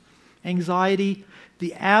prayer. Anxiety,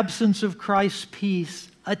 the absence of Christ's peace,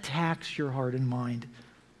 attacks your heart and mind.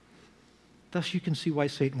 Thus, you can see why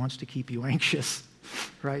Satan wants to keep you anxious,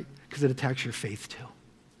 right? Because it attacks your faith too.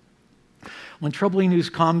 When troubling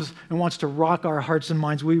news comes and wants to rock our hearts and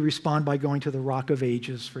minds, we respond by going to the Rock of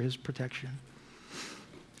Ages for his protection.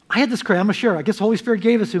 I had this, I'm going to share. I guess the Holy Spirit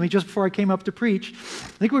gave this to me just before I came up to preach.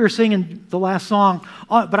 I think we were singing the last song,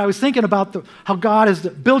 but I was thinking about how God has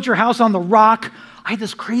built your house on the rock. I had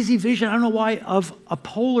this crazy vision, I don't know why, of a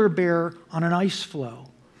polar bear on an ice floe.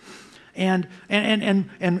 And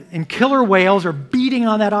killer whales are beating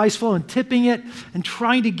on that ice floe and tipping it and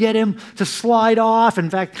trying to get him to slide off. In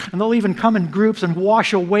fact, and they'll even come in groups and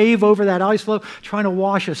wash a wave over that ice floe, trying to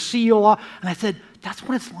wash a seal off. And I said, that's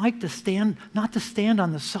what it's like to stand, not to stand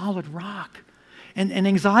on the solid rock. And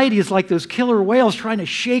anxiety is like those killer whales trying to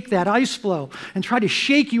shake that ice floe and try to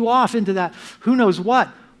shake you off into that who knows what.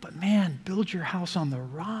 But man, build your house on the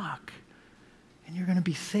rock and you're going to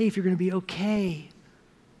be safe. You're going to be okay.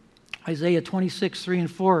 Isaiah 26, 3 and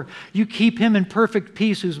 4. You keep him in perfect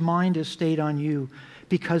peace whose mind is stayed on you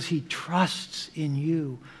because he trusts in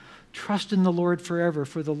you. Trust in the Lord forever,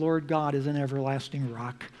 for the Lord God is an everlasting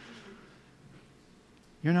rock.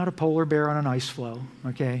 You're not a polar bear on an ice floe,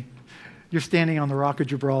 okay? You're standing on the rock of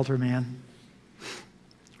Gibraltar, man.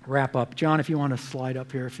 Wrap up. John, if you want to slide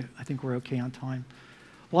up here, I think we're okay on time.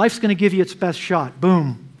 Life's going to give you its best shot.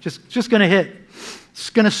 Boom. Just going to hit. It's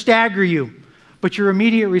going to stagger you. But your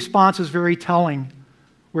immediate response is very telling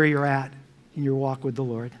where you're at in your walk with the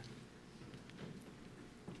Lord.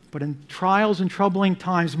 But in trials and troubling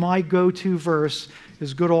times, my go-to verse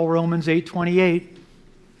is good old Romans 8:28.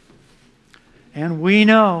 And we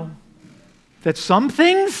know that some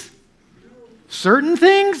things, certain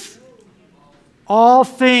things, all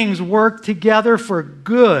things work together for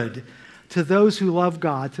good to those who love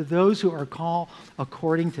God, to those who are called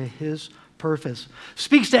according to his purpose.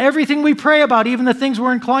 Speaks to everything we pray about, even the things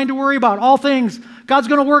we're inclined to worry about. All things, God's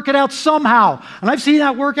going to work it out somehow. And I've seen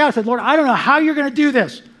that work out. I said, Lord, I don't know how you're going to do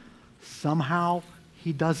this. Somehow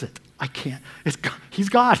he does it. I can't. He's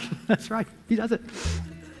God. That's right. He does it.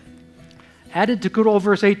 Added to good old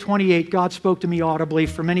verse 8:28, God spoke to me audibly.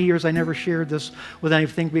 For many years, I never shared this with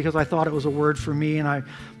anything because I thought it was a word for me, and I'm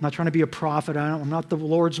not trying to be a prophet. I'm not the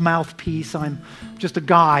Lord's mouthpiece. I'm just a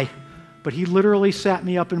guy. But he literally sat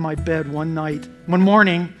me up in my bed one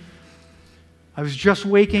morning. I was just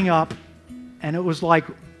waking up, and it was like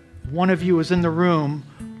one of you was in the room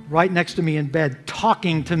right next to me in bed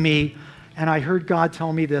talking to me, and I heard God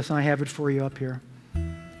tell me this, and I have it for you up here.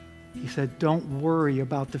 He said, don't worry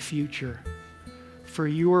about the future, for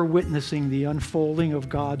you are witnessing the unfolding of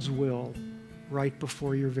God's will right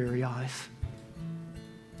before your very eyes.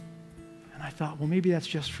 And I thought, well, maybe that's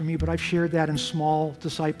just for me, but I've shared that in small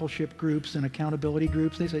discipleship groups and accountability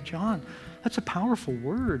groups. They said, John, that's a powerful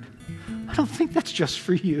word. I don't think that's just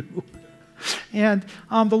for you. And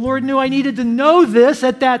the Lord knew I needed to know this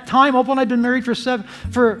at that time. Opal and I had been married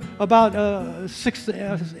for about 6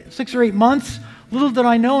 or 8 months. Little did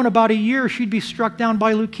I know, in about a year, she'd be struck down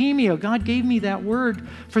by leukemia. God gave me that word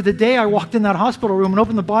for the day I walked in that hospital room and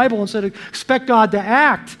opened the Bible and said, expect God to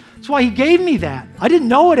act. That's why he gave me that. I didn't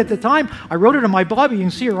know it at the time. I wrote it in my Bible. You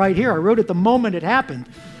can see it right here. I wrote it the moment it happened.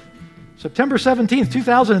 September 17th,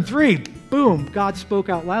 2003, boom, God spoke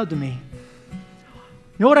out loud to me.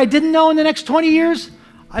 You know what I didn't know in the next 20 years?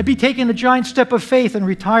 I'd be taking a giant step of faith and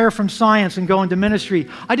retire from science and go into ministry.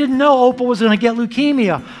 I didn't know Opal was going to get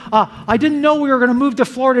leukemia. I didn't know we were going to move to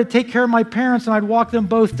Florida to take care of my parents, and I'd walk them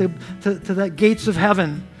both to the gates of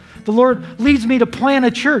heaven. The Lord leads me to plant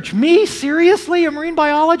a church. Me? Seriously? A marine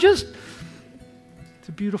biologist? It's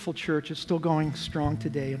a beautiful church. It's still going strong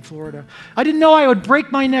today in Florida. I didn't know I would break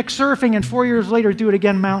my neck surfing and 4 years later do it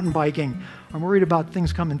again mountain biking. I'm worried about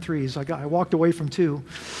things come in threes. I walked away from 2.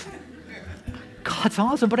 God's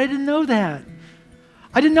awesome, but I didn't know that.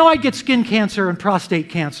 I didn't know I'd get skin cancer and prostate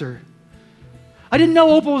cancer. I didn't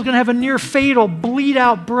know Opal was going to have a near fatal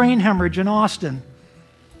bleed-out brain hemorrhage in Austin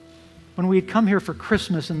when we had come here for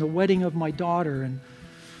Christmas and the wedding of my daughter. And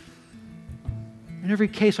in every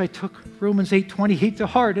case, I took Romans 8:28 to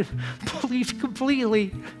heart and believed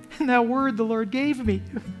completely. in that word the Lord gave me.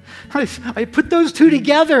 I put those two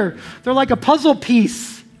together. They're like a puzzle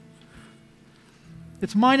piece.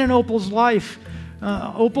 It's mine and Opal's life.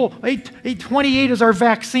 Opal, 828 is our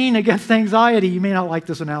vaccine against anxiety. You may not like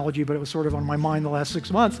this analogy, but it was sort of on my mind the last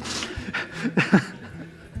 6 months.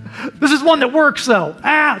 This is one that works, though.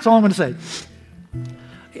 That's all I'm going to say.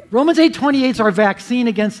 Romans 8:28 is our vaccine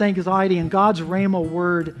against anxiety, and God's Rhema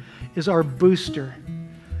word is our booster.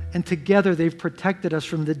 And together they've protected us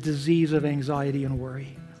from the disease of anxiety and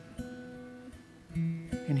worry.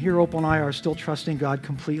 And here Opal and I are still trusting God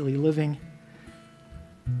completely, living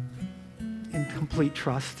in complete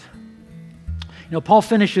trust. You know, Paul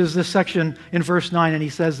finishes this section in verse 9, and he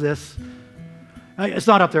says this. It's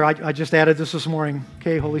not up there. I just added this morning.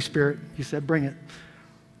 Okay, Holy Spirit, he said, bring it.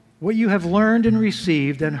 What you have learned and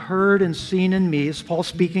received and heard and seen in me, is Paul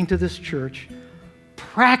speaking to this church,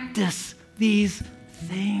 practice these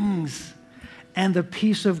things, and the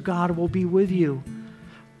peace of God will be with you.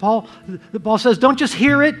 Paul says, don't just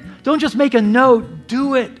hear it. Don't just make a note.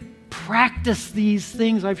 Do it. Practice these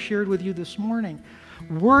things I've shared with you this morning.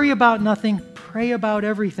 Worry about nothing. Pray about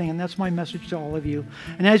everything. And that's my message to all of you.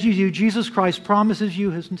 And as you do, Jesus Christ promises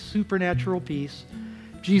you his supernatural peace.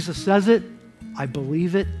 Jesus says it. I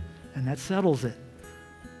believe it. And that settles it.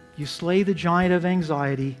 You slay the giant of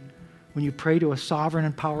anxiety when you pray to a sovereign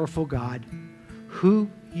and powerful God who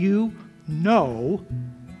you know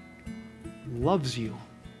loves you.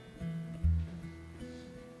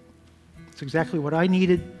 It's exactly what I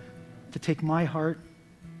needed to take my heart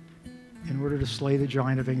in order to slay the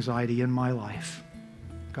giant of anxiety in my life.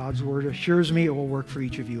 God's word assures me it will work for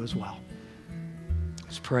each of you as well.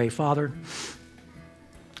 Let's pray. Father,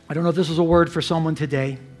 I don't know if this is a word for someone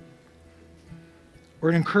today or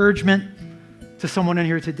an encouragement to someone in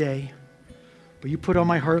here today, but you put on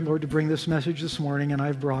my heart, Lord, to bring this message this morning, and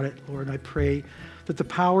I've brought it, Lord, and I pray that the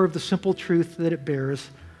power of the simple truth that it bears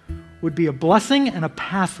would be a blessing and a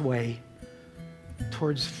pathway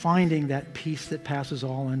towards finding that peace that passes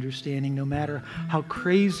all understanding, no matter how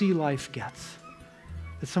crazy life gets.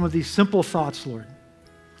 That some of these simple thoughts, Lord,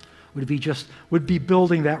 would be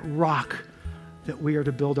building that rock that we are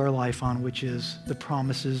to build our life on, which is the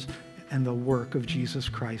promises and the work of Jesus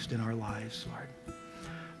Christ in our lives, Lord.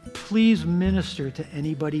 Please minister to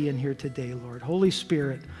anybody in here today, Lord. Holy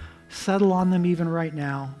Spirit, settle on them even right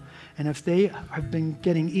now. And if they have been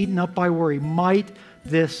getting eaten up by worry, might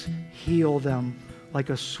this heal them like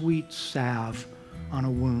a sweet salve on a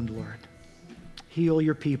wound, Lord. Heal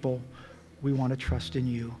your people. We want to trust in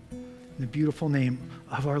you. In the beautiful name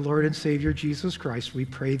of our Lord and Savior, Jesus Christ, we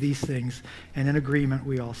pray these things. And in agreement,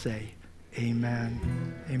 we all say, amen.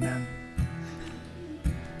 Amen.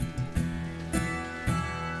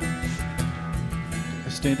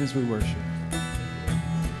 Stand as we worship.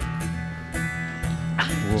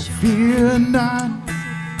 Oh, fear not,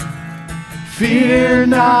 fear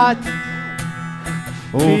not,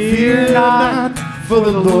 oh, fear not, for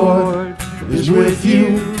the Lord is with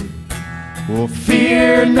you. Oh,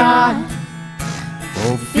 fear not,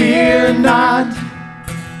 oh, fear not,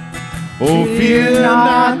 oh, fear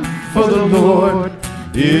not, for the Lord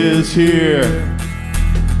is here.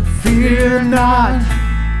 Fear not.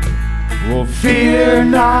 Oh, fear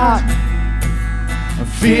not,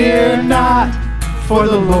 for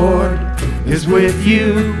the Lord is with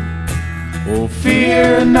you. Oh,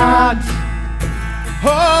 fear not,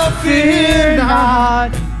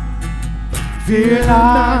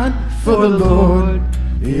 for the Lord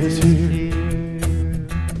is here.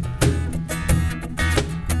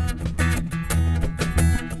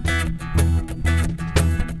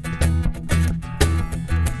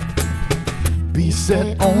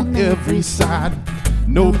 Beset on every side,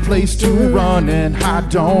 no place to run and hide.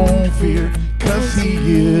 Don't fear, 'cause he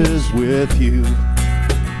is with you.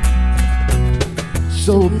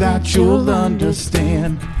 So that you'll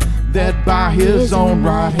understand that by his own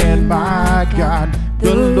right hand, my God,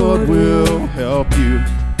 the Lord will help you.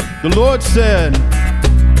 The Lord said,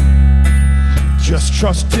 just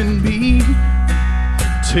trust in me,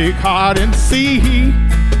 take heart and see,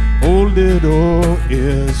 oh little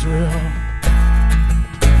Israel.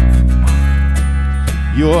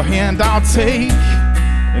 Your hand I'll take,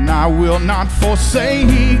 and I will not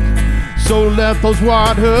forsake. So let those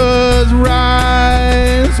waters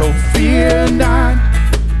rise. Oh, fear not,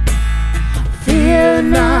 fear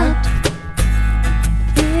not,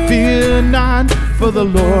 fear not, for the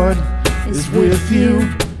Lord is with you.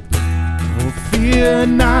 Oh, fear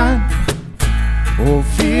not, oh,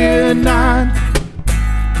 fear not,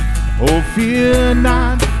 oh, fear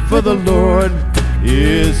not, for the Lord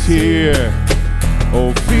is here.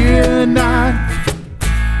 Oh, fear not,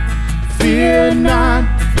 fear not,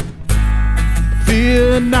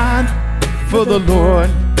 fear not, for the Lord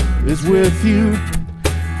is with you.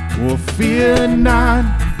 Oh, fear not.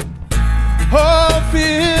 Oh,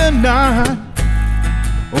 fear not.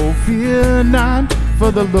 Oh, fear not,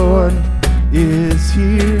 for the Lord is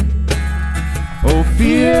here. Oh,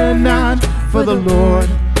 fear not, for the Lord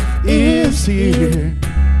is here.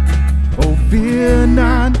 Oh, fear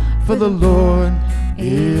not, for the Lord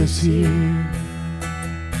is here.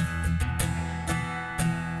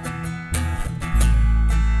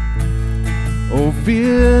 Oh,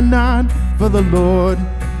 fear not, for the Lord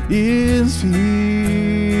is here.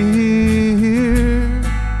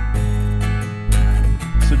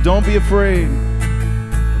 So don't be afraid.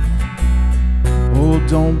 Oh,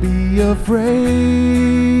 don't be afraid.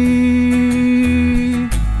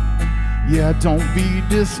 Yeah, don't be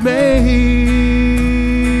dismayed.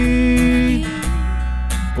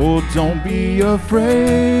 Oh, don't be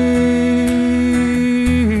afraid.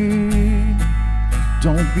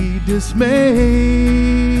 Don't be dismayed.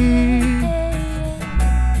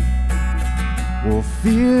 Oh,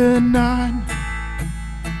 fear not.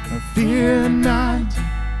 Fear not.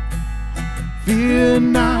 Fear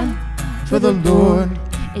not. For the Lord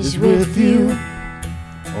is with you.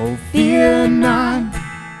 Oh, fear not.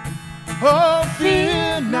 Oh,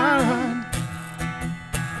 fear not.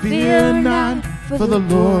 Fear not, for the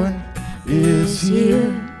Lord is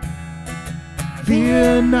here.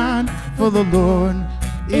 Fear not, for the Lord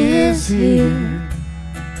is here.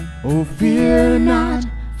 Oh, fear not,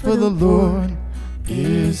 for the Lord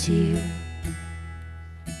is here.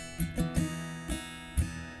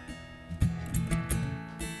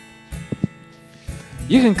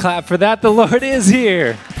 You can clap for that. The Lord is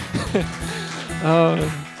here. Oh,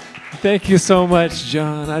 thank you so much,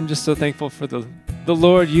 John. I'm just so thankful for the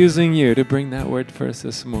Lord using you to bring that word for us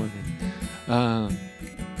this morning. Yeah,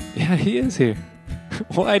 he is here.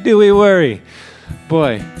 Why do we worry?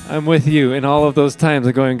 Boy, I'm with you in all of those times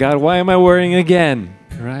of going, God, why am I worrying again?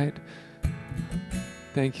 Right?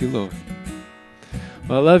 Thank you, Lord.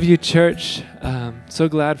 Well, I love you, church. So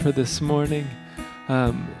glad for this morning.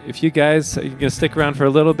 If you guys, you can stick around for a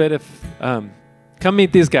little bit. If come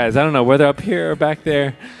meet these guys. I don't know whether up here or back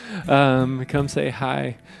there. Come say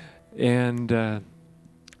hi and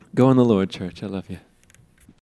go in the Lord, church. I love you.